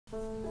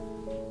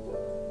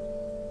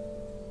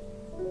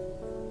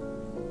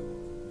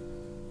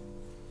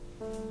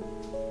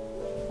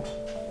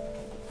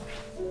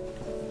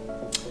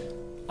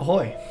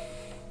Ahoy!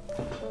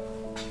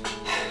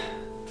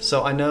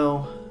 So I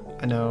know,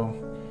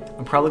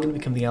 I'm probably going to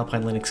become the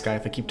Alpine Linux guy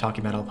if I keep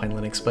talking about Alpine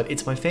Linux, but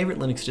it's my favorite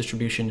Linux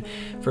distribution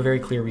for a very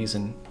clear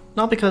reason.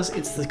 Not because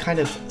it's the kind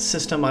of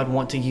system I'd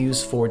want to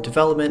use for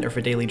development or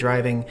for daily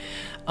driving,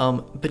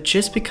 but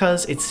just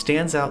because it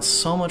stands out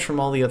so much from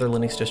all the other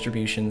Linux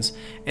distributions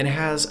and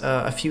has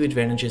a few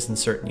advantages in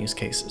certain use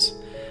cases.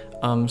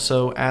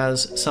 So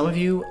as some of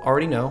you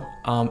already know,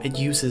 it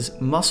uses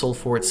Muscle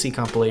for its C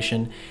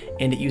compilation,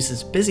 and it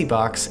uses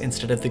BusyBox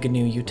instead of the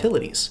GNU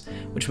utilities,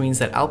 which means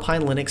that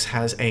Alpine Linux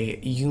has a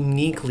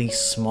uniquely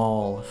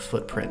small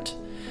footprint.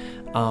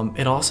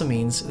 It also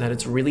means that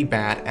it's really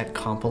bad at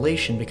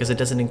compilation because it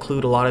doesn't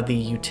include a lot of the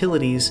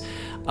utilities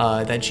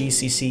that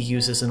GCC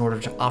uses in order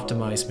to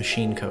optimize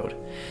machine code.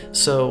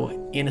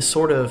 So in a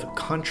sort of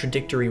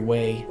contradictory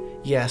way,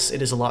 yes,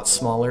 it is a lot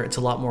smaller, it's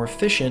a lot more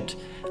efficient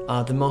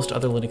than most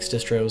other Linux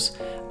distros,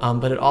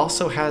 but it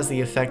also has the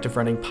effect of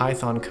running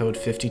Python code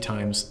 50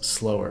 times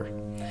slower.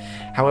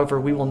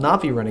 However, we will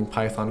not be running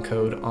Python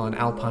code on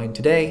Alpine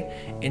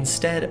today.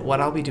 Instead,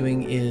 what I'll be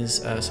doing is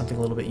something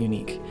a little bit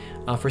unique.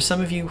 For some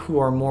of you who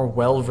are more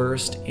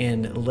well-versed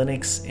in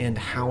Linux and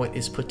how it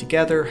is put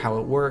together, how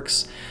it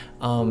works,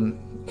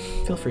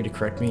 feel free to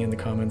correct me in the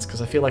comments because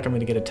I feel like I'm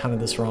going to get a ton of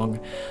this wrong.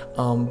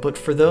 But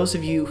for those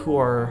of you who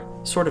are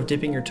sort of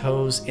dipping your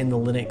toes in the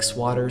Linux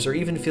waters or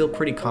even feel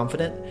pretty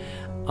confident,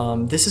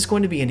 this is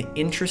going to be an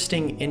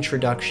interesting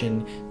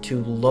introduction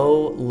to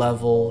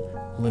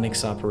low-level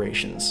Linux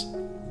operations.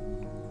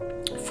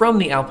 From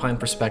the Alpine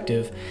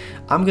perspective,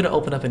 I'm going to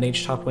open up an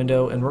HTOP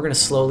window and we're going to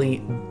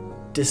slowly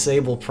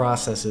disable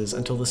processes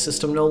until the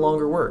system no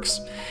longer works.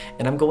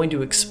 And I'm going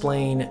to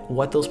explain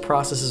what those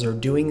processes are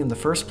doing in the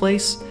first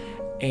place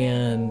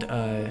and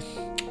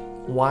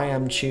why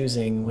I'm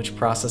choosing which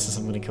processes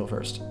I'm going to kill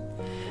first.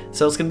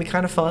 So it's going to be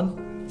kind of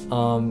fun.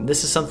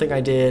 This is something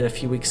I did a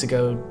few weeks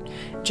ago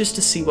just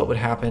to see what would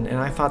happen, and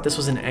I thought this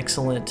was an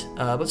excellent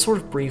but sort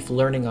of brief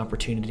learning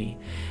opportunity.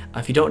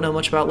 If you don't know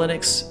much about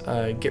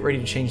Linux, get ready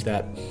to change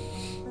that.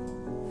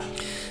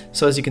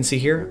 So as you can see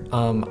here,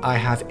 I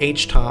have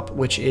HTOP,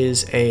 which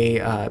is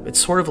it's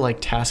sort of like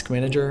Task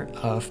Manager,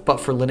 but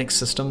for Linux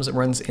systems. It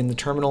runs in the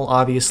terminal,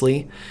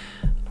 obviously.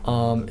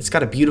 It's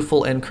got a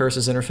beautiful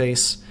ncurses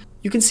interface.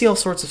 You can see all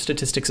sorts of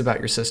statistics about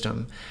your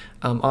system.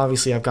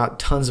 Obviously, I've got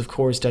tons of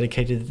cores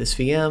dedicated to this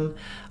VM,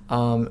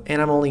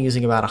 and I'm only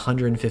using about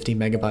 150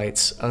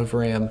 megabytes of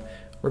RAM.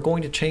 We're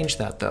going to change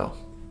that, though.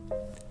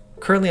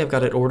 Currently, I've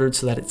got it ordered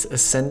so that it's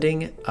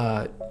ascending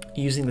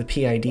using the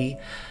PID.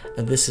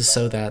 And this is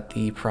so that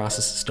the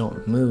processes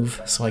don't move,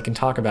 so I can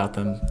talk about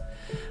them.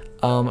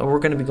 And we're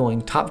going to be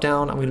going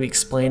top-down. I'm going to be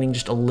explaining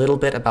just a little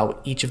bit about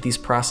what each of these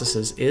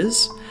processes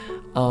is,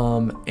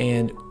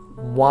 and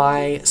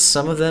why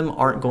some of them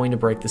aren't going to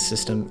break the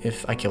system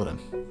if I kill them.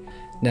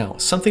 Now,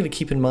 something to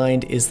keep in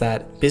mind is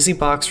that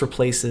BusyBox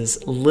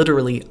replaces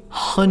literally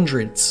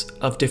hundreds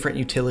of different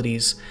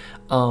utilities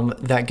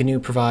that GNU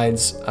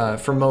provides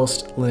for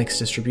most Linux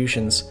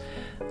distributions.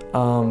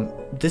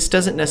 This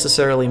doesn't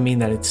necessarily mean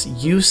that it's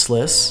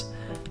useless.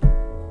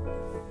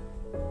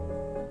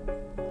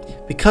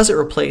 Because it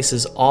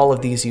replaces all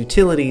of these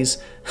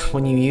utilities,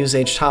 when you use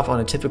HTOP on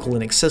a typical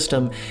Linux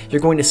system,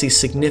 you're going to see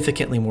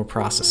significantly more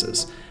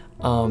processes.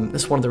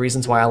 This is one of the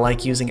reasons why I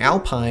like using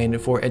Alpine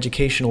for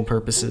educational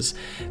purposes.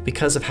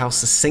 Because of how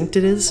succinct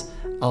it is,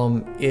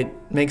 it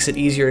makes it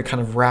easier to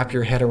kind of wrap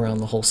your head around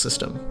the whole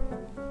system.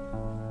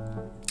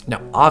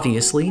 Now,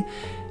 obviously,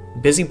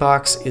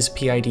 BusyBox is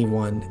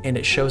PID1, and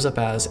it shows up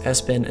as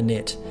sbin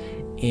init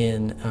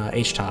in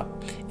HTOP.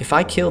 If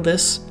I kill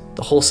this,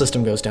 the whole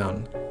system goes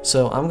down.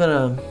 So I'm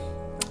gonna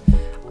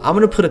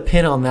put a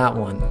pin on that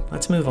one.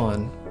 Let's move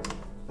on.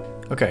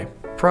 Okay,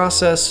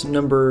 process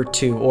number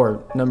 2,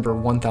 or number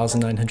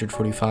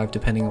 1945,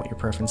 depending on what your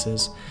preference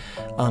is.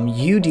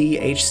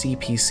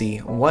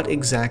 UDHCPC. What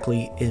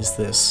exactly is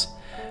this?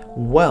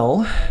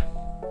 Well,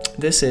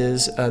 this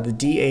is the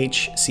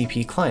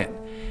DHCP client.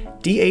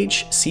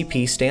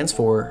 DHCP stands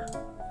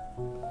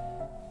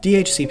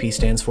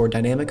for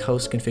Dynamic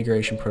Host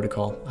Configuration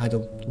Protocol. I had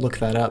to look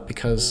that up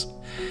because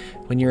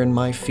when you're in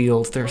my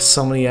field, there are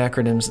so many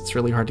acronyms, it's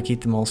really hard to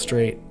keep them all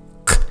straight.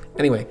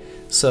 Anyway,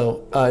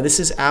 so this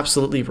is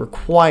absolutely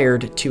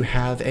required to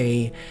have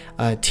a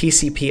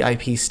TCP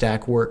IP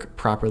stack work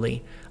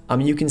properly.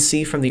 You can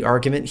see from the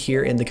argument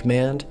here in the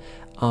command,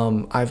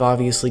 I've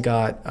obviously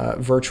got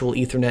virtual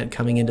Ethernet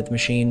coming into the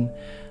machine.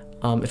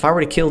 If I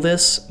were to kill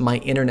this, my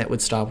internet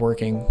would stop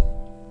working.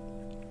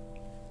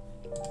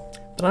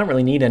 But I don't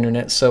really need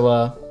internet, so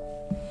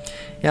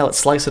yeah, let's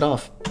slice it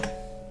off.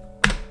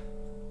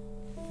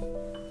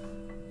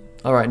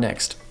 Alright,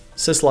 next,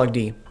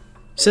 syslog-d.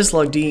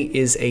 Syslog-d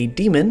is a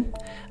daemon.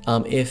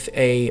 If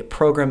a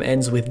program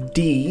ends with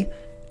D,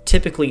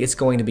 typically it's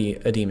going to be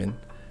a daemon.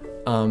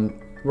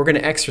 We're going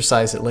to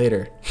exercise it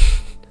later.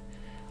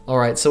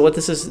 Alright, so what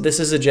this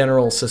is a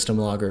general system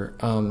logger.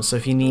 So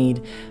if you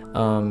need,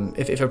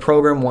 if a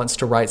program wants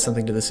to write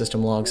something to the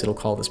system logs, it'll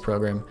call this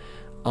program.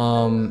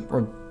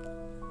 Or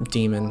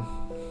daemon.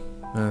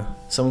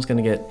 Someone's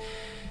gonna get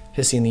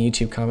pissy in the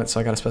YouTube comments, so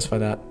I gotta specify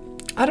that.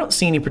 I don't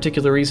see any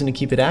particular reason to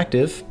keep it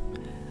active.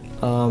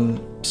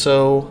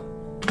 So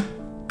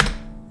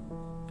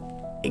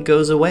it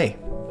goes away.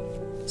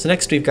 So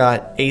next we've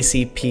got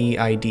ACP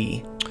ID.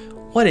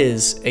 What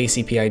is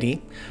ACP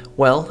ID?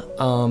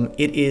 Well,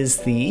 it is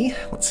the,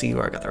 let's see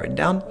where I got that written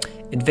down,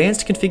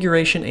 Advanced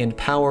Configuration and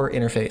Power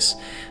Interface.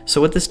 So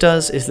what this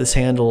does is this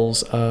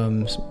handles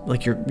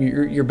like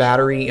your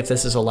battery. If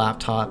this is a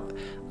laptop,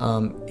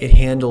 it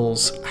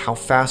handles how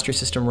fast your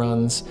system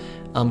runs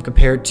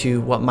compared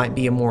to what might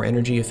be a more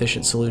energy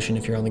efficient solution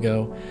if you're on the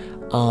go.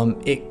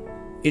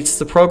 It's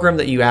the program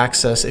that you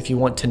access if you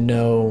want to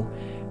know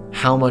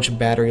how much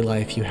battery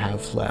life you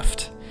have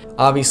left.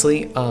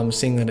 Obviously,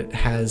 seeing that it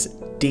has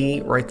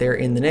D right there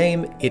in the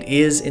name, it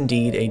is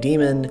indeed a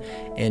daemon,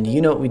 and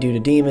you know what we do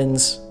to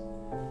demons.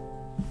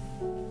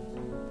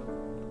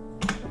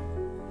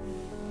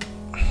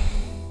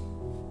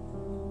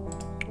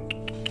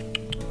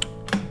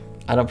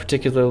 I don't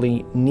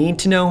particularly need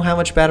to know how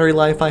much battery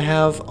life I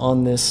have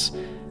on this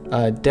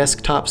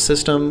desktop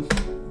system.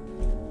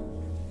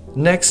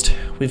 Next,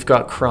 we've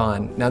got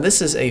cron. Now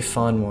this is a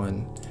fun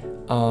one.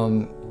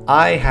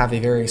 I have a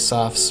very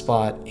soft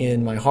spot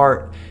in my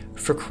heart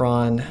for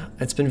cron.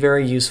 It's been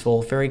very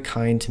useful, very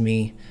kind to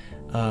me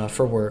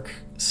for work,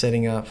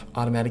 setting up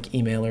automatic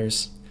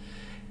emailers.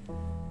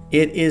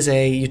 It is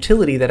a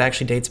utility that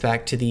actually dates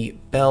back to the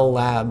Bell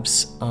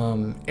Labs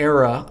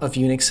era of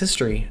Unix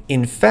history.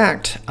 In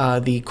fact,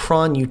 the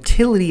cron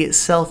utility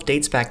itself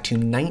dates back to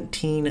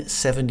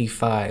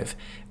 1975,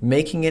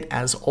 making it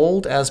as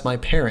old as my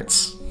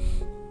parents.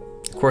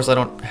 Of course, I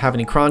don't have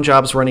any cron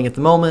jobs running at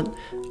the moment.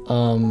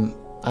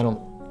 I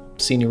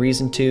don't see any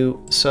reason to,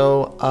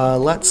 so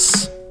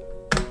let's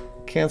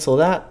cancel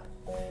that.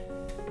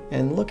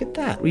 And look at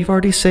that, we've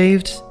already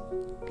saved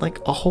like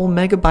a whole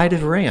megabyte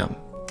of RAM.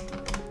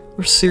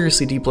 We're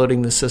seriously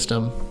deep-loading this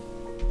system.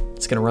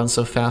 It's gonna run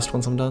so fast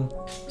once I'm done.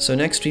 So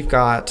next we've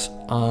got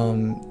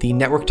the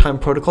Network Time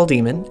Protocol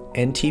daemon,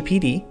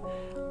 NTPD.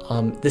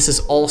 This is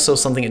also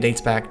something that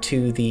dates back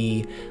to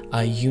the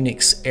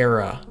Unix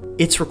era.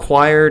 It's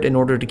required in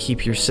order to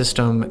keep your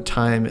system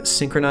time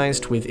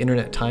synchronized with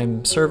internet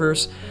time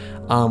servers,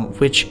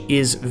 which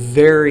is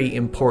very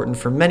important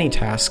for many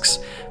tasks,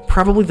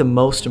 probably the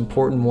most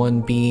important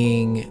one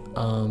being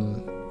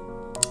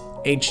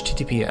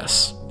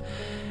HTTPS.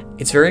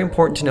 It's very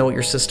important to know what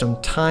your system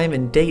time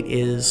and date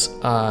is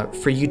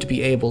for you to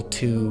be able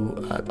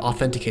to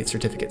authenticate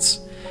certificates.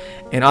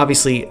 And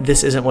obviously,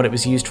 this isn't what it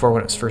was used for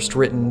when it was first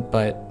written,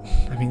 but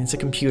I mean, it's a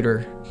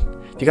computer.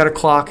 If you got a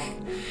clock,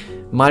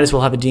 might as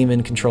well have a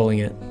daemon controlling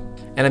it.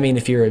 And I mean,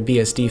 if you're a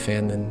BSD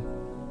fan, then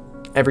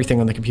everything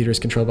on the computer is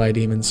controlled by a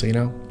daemon, so you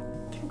know.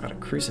 I think I've got a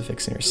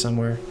crucifix in here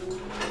somewhere.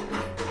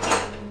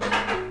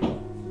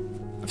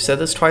 I've said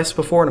this twice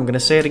before, and I'm going to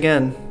say it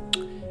again.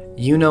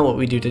 You know what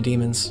we do to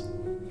demons.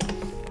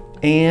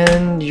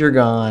 And you're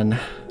gone.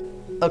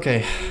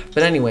 Okay,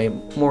 but anyway,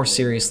 more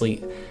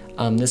seriously,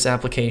 this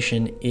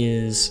application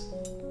is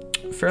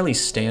fairly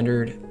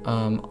standard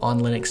on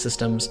Linux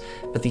systems,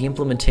 but the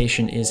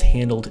implementation is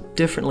handled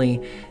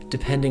differently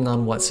depending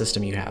on what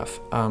system you have.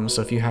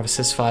 So if you have a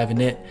sys5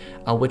 init,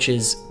 which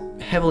is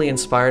heavily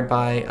inspired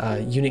by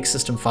Unix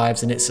System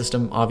 5's init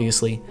system,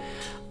 obviously,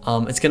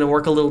 it's going to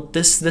work a little,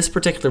 this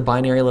particular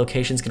binary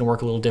location is going to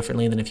work a little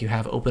differently than if you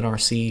have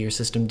OpenRC or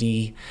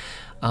systemd.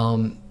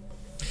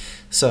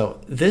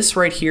 So this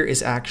right here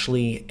is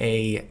actually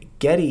a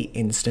Getty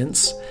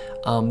instance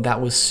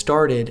that was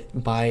started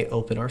by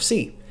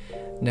OpenRC.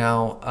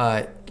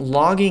 Now,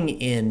 logging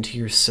into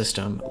your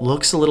system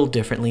looks a little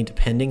differently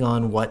depending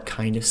on what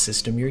kind of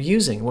system you're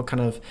using, what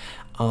kind of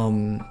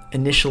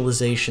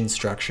initialization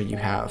structure you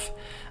have.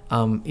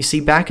 You see,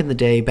 back in the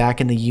day,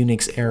 back in the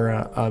Unix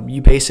era,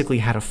 you basically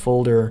had a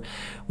folder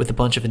with a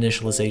bunch of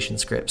initialization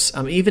scripts.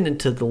 Even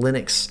into the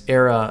Linux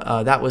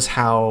era, that was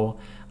how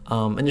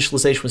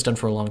initialization was done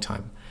for a long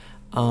time.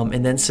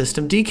 And then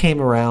systemd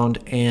came around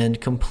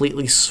and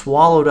completely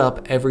swallowed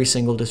up every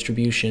single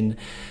distribution,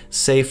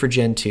 save for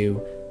Gen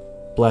 2.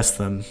 Bless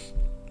them.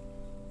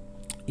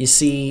 You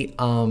see,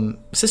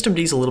 systemd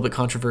is a little bit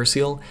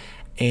controversial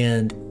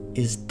and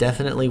is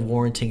definitely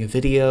warranting a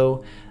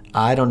video.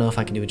 I don't know if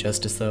I can do it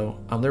justice though.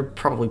 There are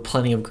probably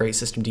plenty of great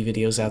systemd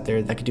videos out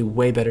there that could do a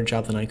way better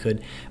job than I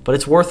could, but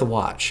it's worth a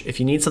watch. If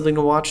you need something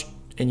to watch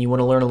and you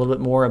want to learn a little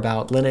bit more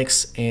about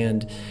Linux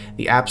and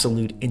the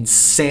absolute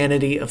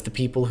insanity of the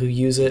people who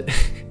use it,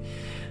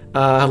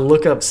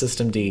 look up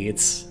systemd.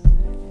 It's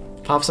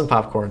pop some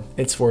popcorn.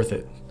 It's worth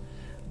it.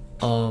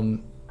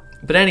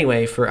 But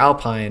anyway, for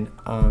Alpine,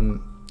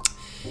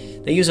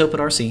 they use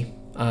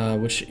OpenRC,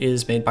 which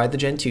is made by the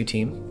Gen 2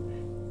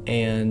 team.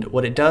 And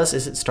what it does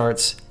is it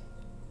starts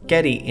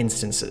Getty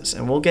instances,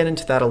 and we'll get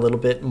into that a little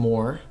bit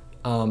more.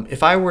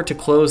 If I were to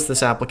close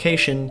this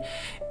application,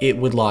 it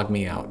would log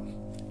me out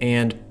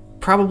and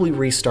probably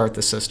restart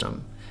the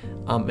system.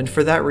 And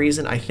for that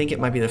reason, I think it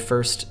might be the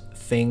first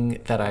thing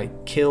that I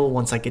kill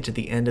once I get to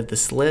the end of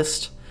this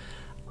list.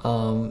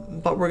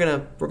 But we're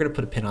gonna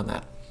put a pin on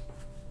that.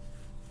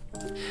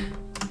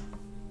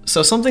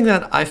 So something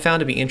that I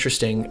found to be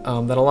interesting,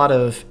 that a lot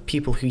of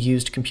people who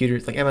used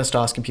computers, like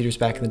MS-DOS computers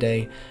back in the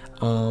day,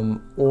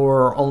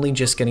 or only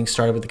just getting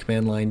started with the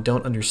command line,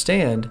 don't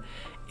understand,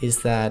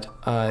 is that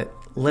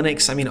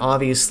Linux, I mean,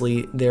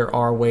 obviously there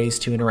are ways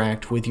to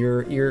interact with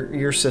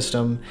your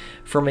system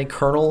from a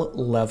kernel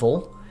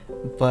level,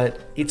 but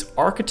its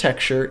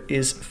architecture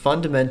is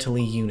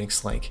fundamentally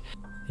Unix-like.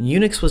 And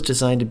Unix was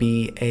designed to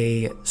be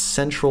a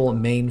central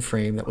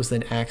mainframe that was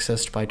then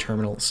accessed by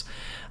terminals.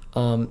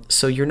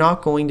 So you're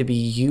not going to be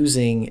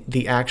using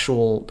the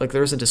actual, like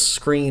there isn't a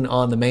screen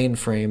on the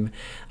mainframe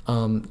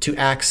to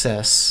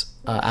access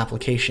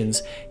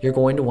applications. You're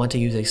going to want to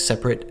use a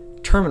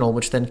separate terminal,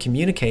 which then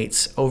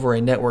communicates over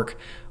a network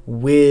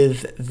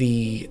with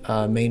the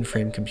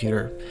mainframe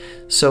computer.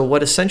 So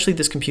what essentially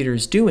this computer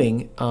is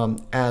doing,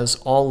 as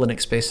all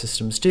Linux-based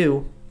systems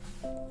do,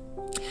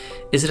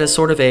 is it has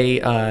sort of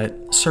a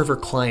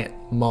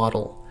server-client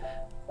model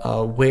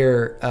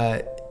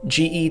where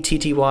Getty,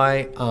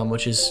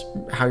 which is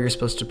how you're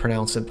supposed to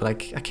pronounce it, but I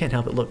can't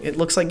help it. Look, it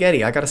looks like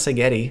Getty. I gotta say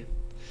Getty.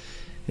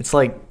 It's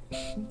like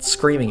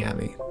screaming at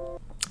me.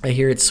 I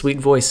hear its sweet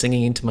voice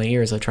singing into my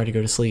ears as I try to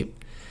go to sleep.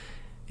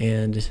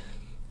 And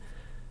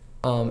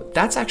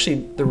that's actually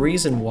the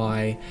reason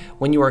why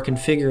when you are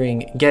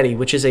configuring Getty,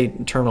 which is a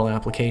terminal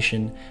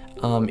application,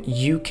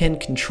 you can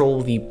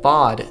control the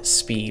baud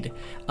speed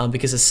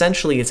because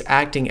essentially it's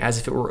acting as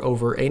if it were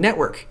over a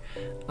network.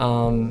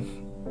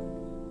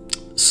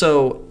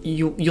 So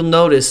you'll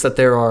notice that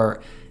there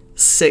are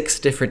 6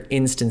 different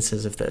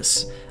instances of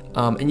this,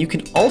 and you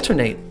can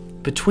alternate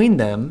between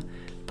them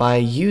by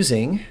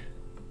using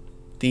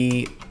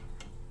the,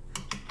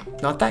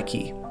 not that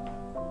key,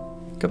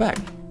 go back.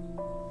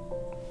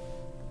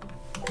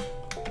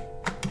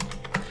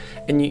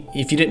 And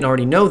if you didn't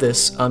already know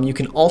this, you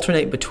can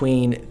alternate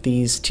between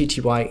these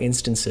TTY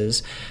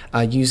instances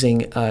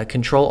using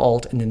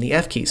Control-Alt and then the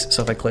F keys.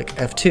 So if I click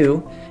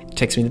F2, it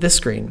takes me to this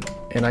screen,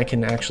 and I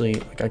can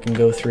actually, I can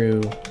go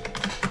through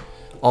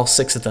all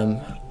 6 of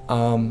them.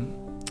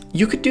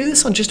 You could do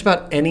this on just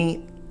about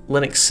any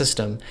Linux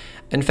system.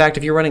 In fact,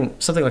 if you're running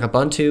something like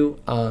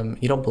Ubuntu,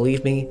 you don't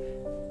believe me,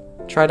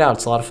 try it out,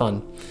 it's a lot of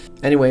fun.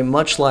 Anyway,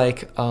 much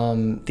like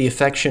the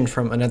affection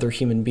from another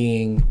human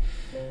being,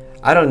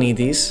 I don't need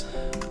these.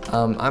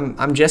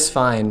 I'm just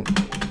fine.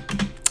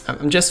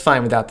 I'm just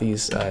fine without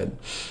these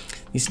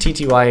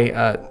TTY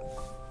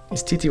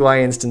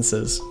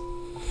instances.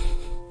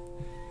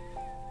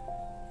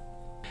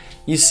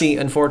 You see,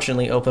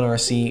 unfortunately,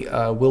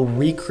 OpenRC will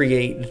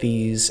recreate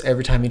these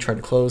every time you try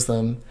to close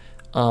them.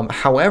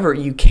 However,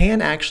 you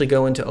can actually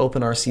go into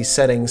OpenRC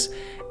settings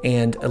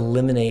and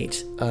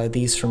eliminate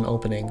these from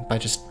opening by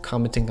just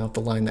commenting out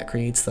the line that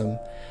creates them.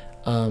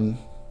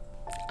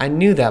 I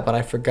knew that, but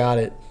I forgot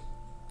it.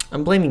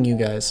 I'm blaming you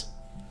guys.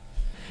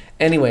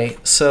 Anyway,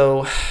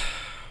 so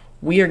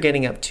we are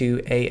getting up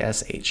to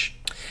ASH.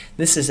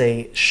 This is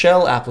a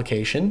shell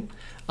application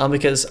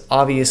because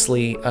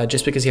obviously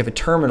just because you have a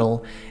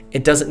terminal,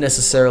 it doesn't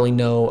necessarily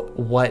know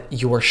what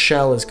your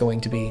shell is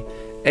going to be.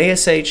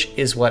 ASH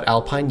is what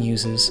Alpine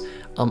uses.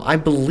 I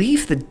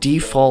believe the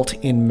default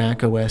in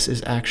macOS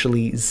is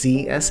actually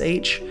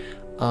ZSH.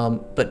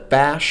 But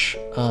Bash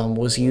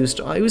was used,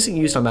 it was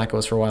used on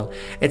macOS for a while.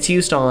 It's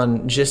used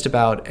on just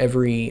about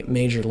every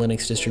major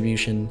Linux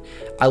distribution.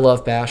 I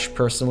love Bash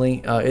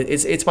personally.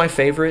 It's my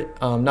favorite,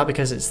 not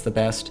because it's the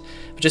best,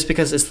 but just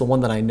because it's the one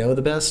that I know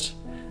the best.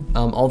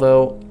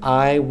 Although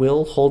I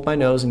will hold my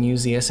nose and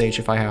use ZSH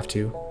if I have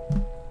to.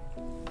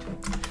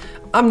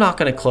 I'm not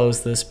going to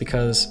close this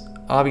because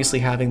obviously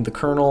having the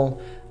kernel,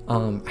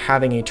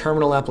 having a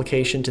terminal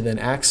application to then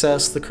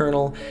access the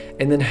kernel,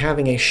 and then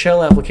having a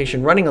shell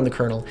application running on the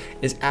kernel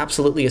is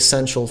absolutely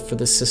essential for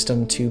the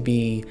system to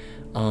be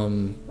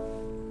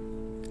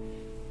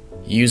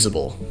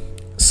usable.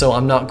 So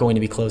I'm not going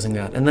to be closing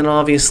that. And then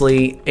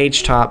obviously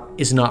htop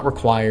is not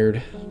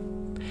required.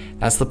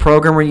 That's the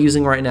program we're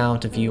using right now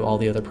to view all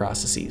the other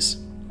processes.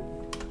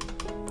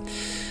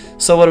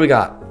 So what do we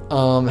got?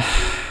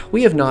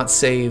 We have not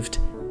saved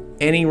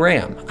any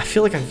RAM. I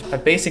feel like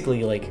I've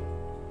basically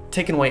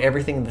taken away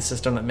everything in the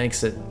system that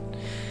makes it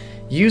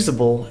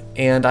usable,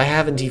 and I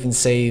haven't even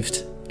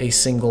saved a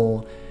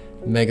single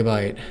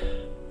megabyte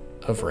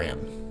of RAM.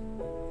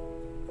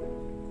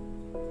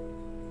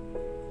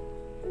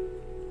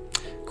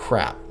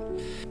 Crap.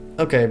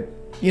 Okay,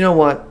 you know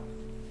what?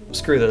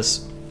 Screw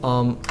this.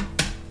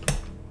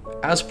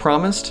 As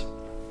promised,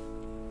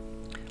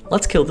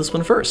 let's kill this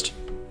one first.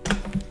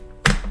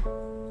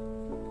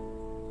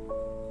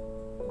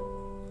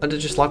 Oh, did it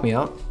just lock me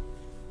out?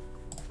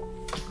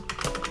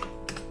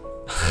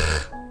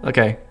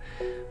 Okay.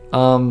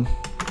 Well,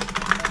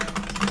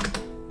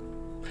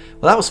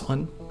 that was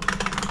fun.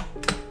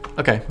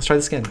 Okay, let's try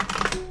this again.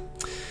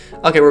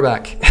 Okay, we're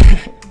back.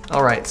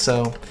 Alright,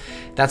 so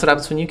that's what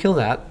happens when you kill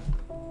that.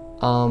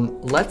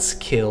 Let's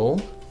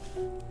kill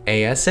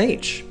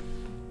ASH.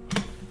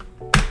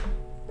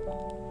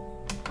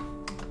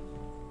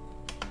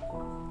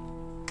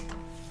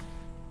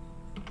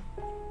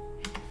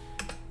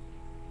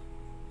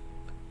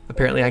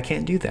 Apparently I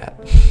can't do that.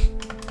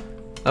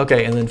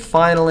 Okay, and then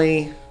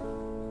finally,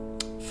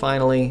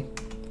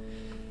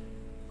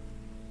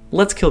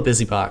 let's kill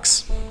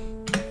BusyBox.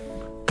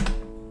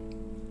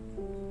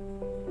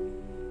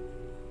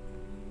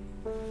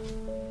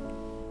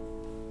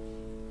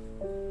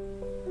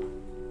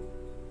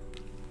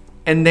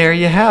 And there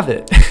you have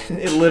it.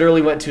 It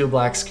literally went to a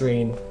black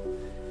screen.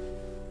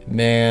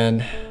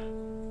 Man.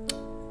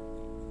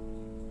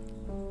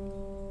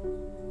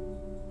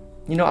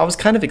 You know, I was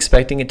kind of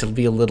expecting it to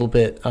be a little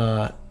bit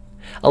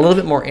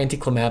more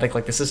anticlimactic,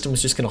 like the system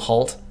was just going to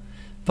halt.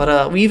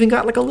 But we even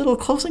got like a little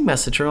closing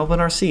message from up in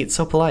our seat.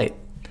 So polite.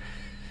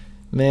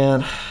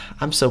 Man,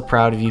 I'm so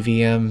proud of you,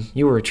 VM.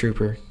 You were a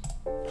trooper.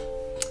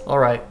 All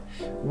right.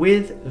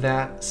 With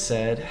that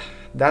said,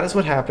 that is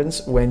what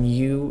happens when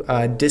you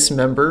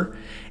dismember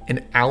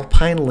an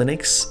Alpine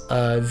Linux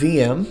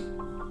VM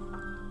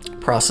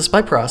process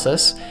by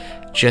process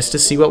just to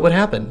see what would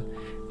happen.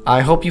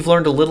 I hope you've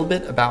learned a little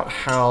bit about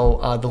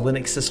how the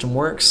Linux system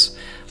works.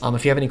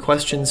 If you have any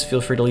questions,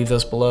 feel free to leave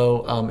those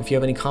below. If you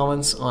have any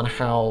comments on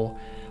how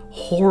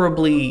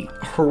horribly,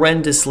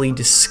 horrendously,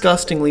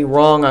 disgustingly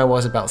wrong I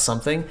was about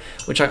something,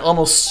 which I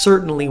almost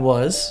certainly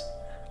was,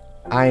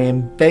 I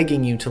am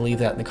begging you to leave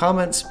that in the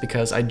comments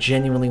because I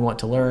genuinely want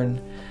to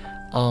learn.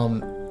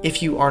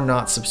 If you are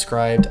not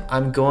subscribed,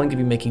 I'm going to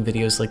be making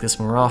videos like this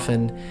more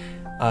often.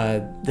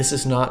 This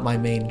is not my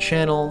main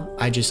channel.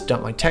 I just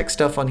dump my tech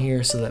stuff on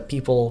here so that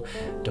people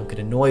don't get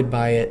annoyed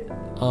by it.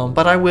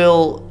 But I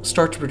will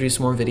start to produce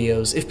more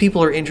videos if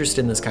people are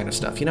interested in this kind of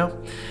stuff, you know?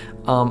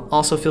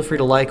 Also, feel free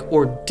to like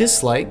or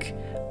dislike,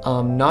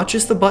 not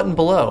just the button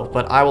below,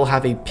 but I will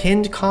have a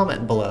pinned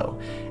comment below.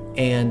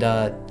 And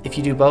if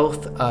you do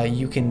both,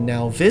 you can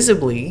now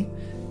visibly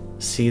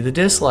see the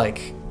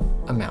dislike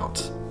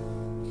amount.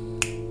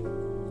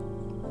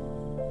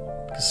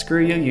 'Cause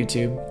screw you,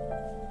 YouTube.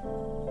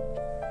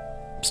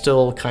 I'm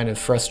still kind of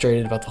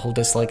frustrated about the whole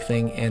dislike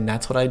thing, and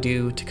that's what I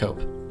do to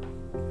cope.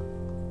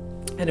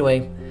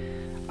 Anyway,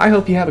 I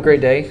hope you have a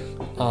great day.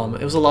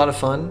 It was a lot of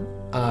fun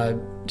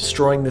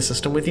destroying the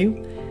system with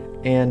you,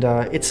 and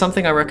it's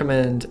something I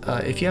recommend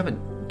if you haven't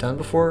done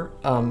before.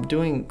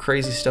 Doing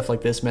crazy stuff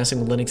like this, messing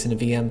with Linux in a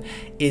VM,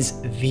 is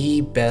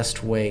the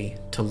best way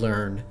to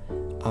learn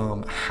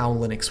how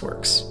Linux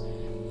works.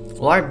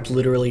 Well, I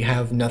literally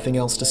have nothing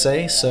else to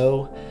say,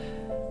 so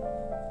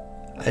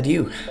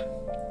adieu.